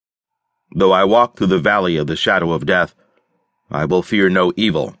Though I walk through the valley of the shadow of death, I will fear no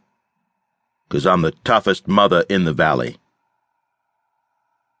evil, 'cause I'm the toughest mother in the valley."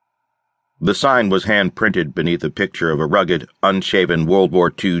 The sign was hand-printed beneath a picture of a rugged, unshaven World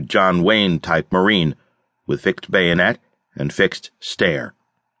War II John Wayne-type Marine with fixed bayonet and fixed stare.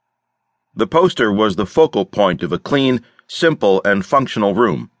 The poster was the focal point of a clean, simple, and functional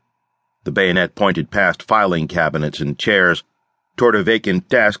room. The bayonet pointed past filing cabinets and chairs toward a vacant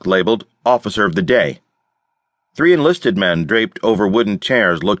desk labeled Officer of the Day. 3 enlisted men draped over wooden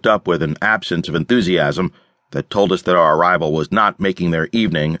chairs looked up with an absence of enthusiasm that told us that our arrival was not making their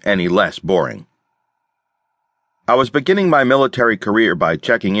evening any less boring. I was beginning my military career by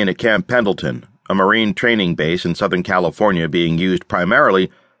checking in at Camp Pendleton, a Marine training base in Southern California being used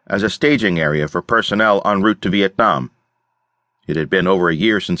primarily as a staging area for personnel en route to Vietnam. It had been over a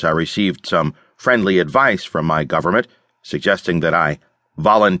year since I received some friendly advice from my government suggesting that I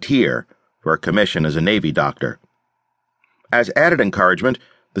volunteer for a commission as a Navy doctor. As added encouragement,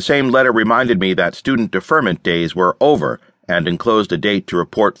 the same letter reminded me that student deferment days were over and enclosed a date to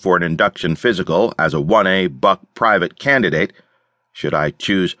report for an induction physical as a 1A Buck private candidate, should I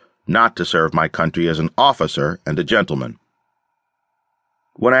choose not to serve my country as an officer and a gentleman.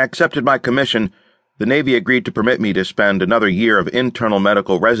 When I accepted my commission, the Navy agreed to permit me to spend another year of internal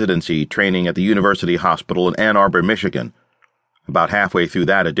medical residency training at the University Hospital in Ann Arbor, Michigan. About halfway through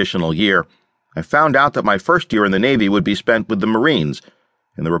that additional year, I found out that my first year in the Navy would be spent with the Marines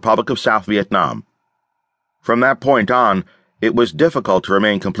in the Republic of South Vietnam. From that point on, it was difficult to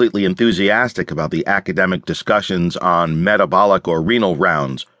remain completely enthusiastic about the academic discussions on metabolic or renal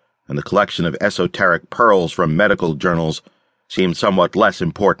rounds, and the collection of esoteric pearls from medical journals seemed somewhat less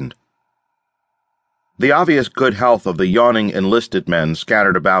important. The obvious good health of the yawning enlisted men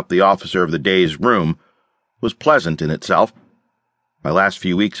scattered about the Officer of the Day's room was pleasant in itself. My last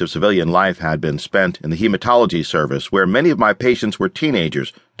few weeks of civilian life had been spent in the hematology service, where many of my patients were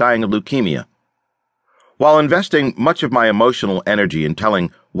teenagers dying of leukemia. While investing much of my emotional energy in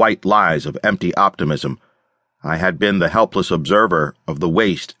telling white lies of empty optimism, I had been the helpless observer of the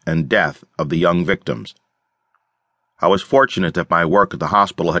waste and death of the young victims. I was fortunate that my work at the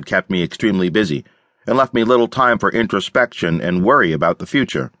hospital had kept me extremely busy and left me little time for introspection and worry about the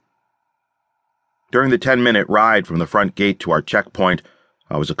future. During the 10-minute ride from the front gate to our checkpoint,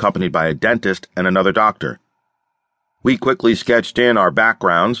 I was accompanied by a dentist and another doctor. We quickly sketched in our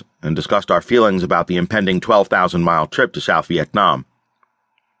backgrounds and discussed our feelings about the impending 12,000-mile trip to South Vietnam.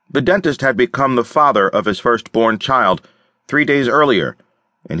 The dentist had become the father of his firstborn child 3 days earlier,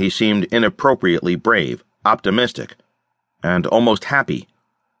 and he seemed inappropriately brave, optimistic, and almost happy.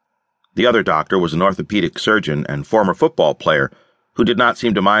 The other doctor was an orthopedic surgeon and former football player who did not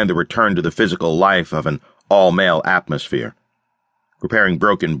seem to mind the return to the physical life of an all-male atmosphere. Repairing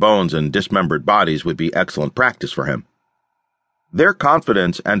broken bones and dismembered bodies would be excellent practice for him. Their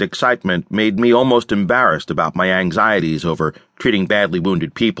confidence and excitement made me almost embarrassed about my anxieties over treating badly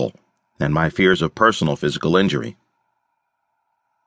wounded people and my fears of personal physical injury.